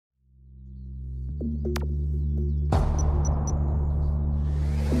Hey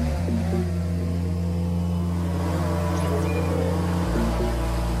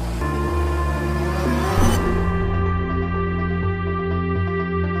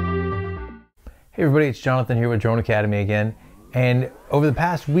everybody, it's Jonathan here with Drone Academy again. And over the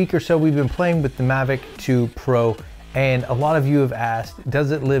past week or so, we've been playing with the Mavic 2 Pro, and a lot of you have asked,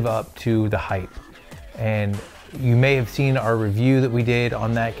 does it live up to the hype? And you may have seen our review that we did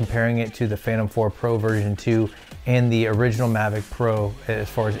on that, comparing it to the Phantom 4 Pro version 2 and the original Mavic Pro as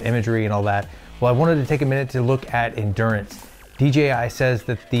far as imagery and all that. Well, I wanted to take a minute to look at endurance. DJI says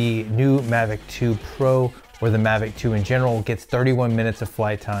that the new Mavic 2 Pro, or the Mavic 2 in general, gets 31 minutes of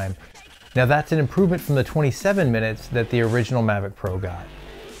flight time. Now that's an improvement from the 27 minutes that the original Mavic Pro got.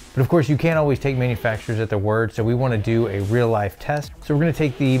 But of course you can't always take manufacturers at their word, so we want to do a real life test. So we're going to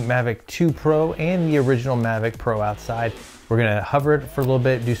take the Mavic 2 Pro and the original Mavic Pro outside. We're going to hover it for a little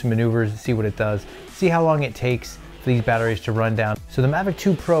bit, do some maneuvers and see what it does, see how long it takes for these batteries to run down. So the Mavic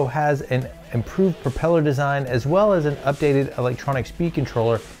 2 Pro has an improved propeller design as well as an updated electronic speed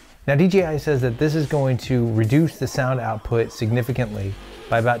controller. Now DJI says that this is going to reduce the sound output significantly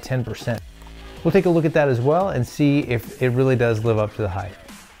by about 10%. We'll take a look at that as well and see if it really does live up to the hype.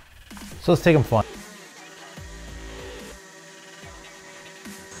 So let's take them flying.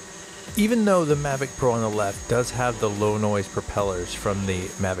 Even though the Mavic Pro on the left does have the low noise propellers from the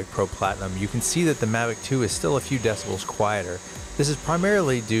Mavic Pro Platinum, you can see that the Mavic 2 is still a few decibels quieter. This is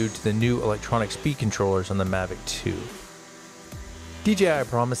primarily due to the new electronic speed controllers on the Mavic 2. DJI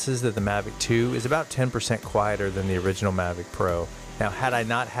promises that the Mavic 2 is about 10% quieter than the original Mavic Pro. Now, had I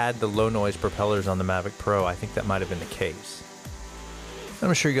not had the low noise propellers on the Mavic Pro, I think that might have been the case.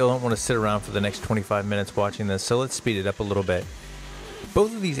 I'm sure you don't want to sit around for the next 25 minutes watching this, so let's speed it up a little bit.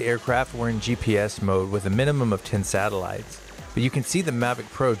 Both of these aircraft were in GPS mode with a minimum of 10 satellites, but you can see the Mavic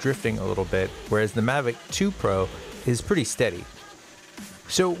Pro drifting a little bit, whereas the Mavic 2 Pro is pretty steady.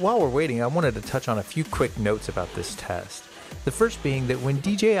 So while we're waiting, I wanted to touch on a few quick notes about this test. The first being that when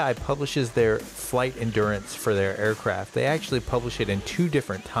DJI publishes their flight endurance for their aircraft, they actually publish it in two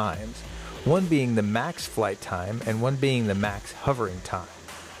different times, one being the max flight time and one being the max hovering time.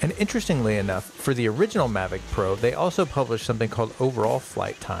 And interestingly enough, for the original Mavic Pro, they also published something called overall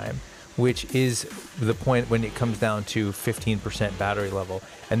flight time, which is the point when it comes down to 15% battery level,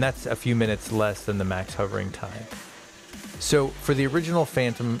 and that's a few minutes less than the max hovering time. So for the original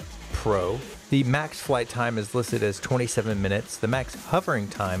Phantom Pro, the max flight time is listed as 27 minutes, the max hovering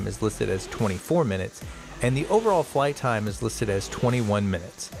time is listed as 24 minutes, and the overall flight time is listed as 21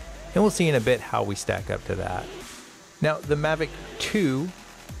 minutes. And we'll see in a bit how we stack up to that. Now, the Mavic 2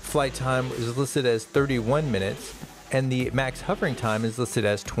 flight time is listed as 31 minutes, and the max hovering time is listed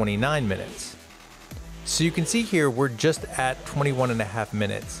as 29 minutes. So you can see here we're just at 21.5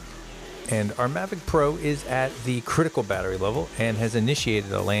 minutes. And our Mavic Pro is at the critical battery level and has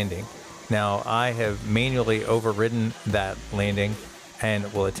initiated a landing. Now, I have manually overridden that landing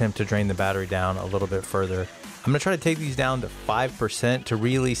and will attempt to drain the battery down a little bit further. I'm going to try to take these down to 5% to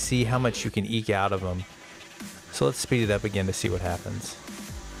really see how much you can eke out of them. So let's speed it up again to see what happens.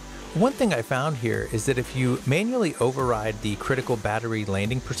 One thing I found here is that if you manually override the critical battery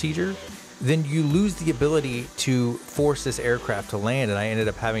landing procedure, then you lose the ability to force this aircraft to land, and I ended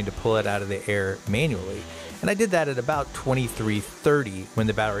up having to pull it out of the air manually. And I did that at about 23:30 when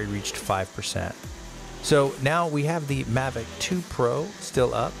the battery reached 5%. So now we have the Mavic 2 Pro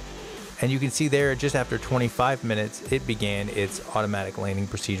still up, and you can see there just after 25 minutes it began its automatic landing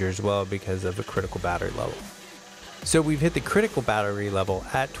procedure as well because of the critical battery level. So we've hit the critical battery level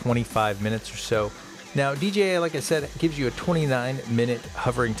at 25 minutes or so. Now DJI, like I said, gives you a 29-minute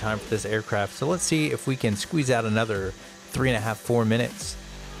hovering time for this aircraft, so let's see if we can squeeze out another 3.5–4 minutes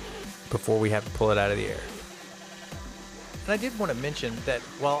before we have to pull it out of the air. And I did want to mention that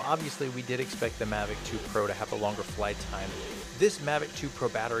while obviously we did expect the Mavic 2 Pro to have a longer flight time, this Mavic 2 Pro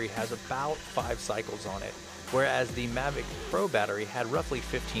battery has about 5 cycles on it, whereas the Mavic Pro battery had roughly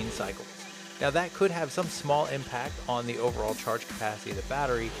 15 cycles. Now that could have some small impact on the overall charge capacity of the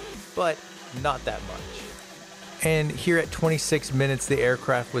battery, but not that much. And here at 26 minutes, the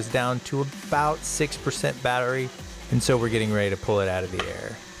aircraft was down to about 6% battery, and so we're getting ready to pull it out of the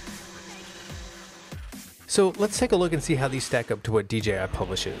air. So let's take a look and see how these stack up to what DJI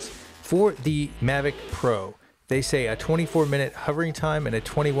publishes. For the Mavic Pro, they say a 24-minute hovering time and a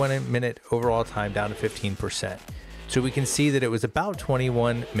 21-minute overall time down to 15%. So we can see that it was about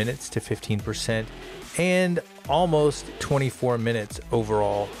 21 minutes to 15% and almost 24 minutes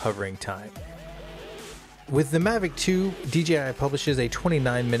overall hovering time. With the Mavic 2, DJI publishes a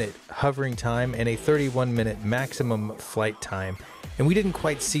 29-minute hovering time and a 31-minute maximum flight time. And we didn't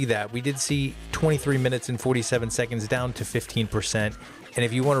quite see that. We did see 23 minutes and 47 seconds down to 15%. And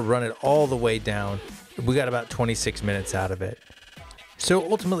if you want to run it all the way down, we got about 26 minutes out of it.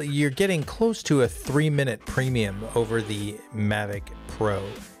 So ultimately, you're getting close to a 3-minute premium over the Mavic Pro,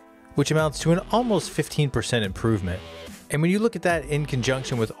 which amounts to an almost 15% improvement. And when you look at that in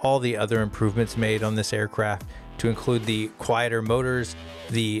conjunction with all the other improvements made on this aircraft, to include the quieter motors,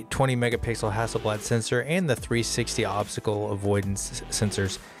 the 20 megapixel Hasselblad sensor, and the 360 obstacle avoidance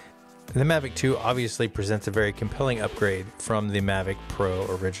sensors, the Mavic 2 obviously presents a very compelling upgrade from the Mavic Pro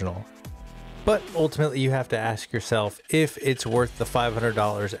original. But ultimately, you have to ask yourself if it's worth the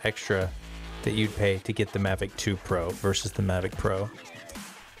 $500 extra that you'd pay to get the Mavic 2 Pro versus the Mavic Pro.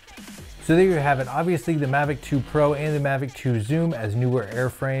 So there you have it. Obviously, the Mavic 2 Pro and the Mavic 2 Zoom, as newer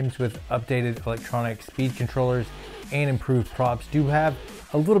airframes with updated electronic speed controllers and improved props, do have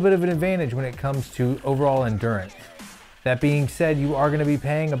a little bit of an advantage when it comes to overall endurance. That being said, you are going to be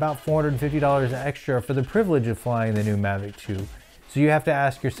paying about $450 extra for the privilege of flying the new Mavic 2. So you have to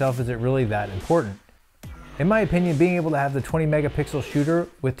ask yourself, is it really that important? In my opinion, being able to have the 20 megapixel shooter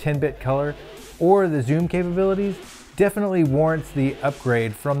with 10-bit color or the zoom capabilities definitely warrants the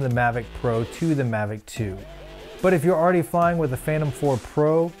upgrade from the Mavic Pro to the Mavic 2. But if you're already flying with the Phantom 4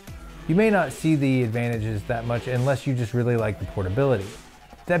 Pro, you may not see the advantages that much unless you just really like the portability.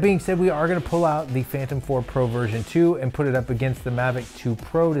 That being said, we are going to pull out the Phantom 4 Pro version 2 and put it up against the Mavic 2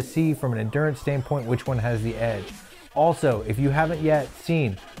 Pro to see from an endurance standpoint which one has the edge. Also, if you haven't yet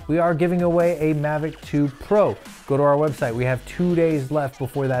seen, we are giving away a Mavic 2 Pro. Go to our website. We have 2 days left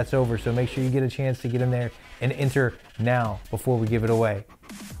before that's over, so make sure you get a chance to get in there and enter now before we give it away.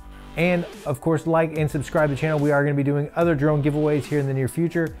 And of course, like and subscribe to the channel. We are going to be doing other drone giveaways here in the near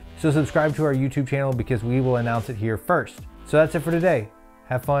future, so subscribe to our YouTube channel because we will announce it here first. So that's it for today.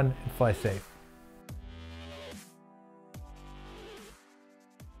 Have fun and fly safe.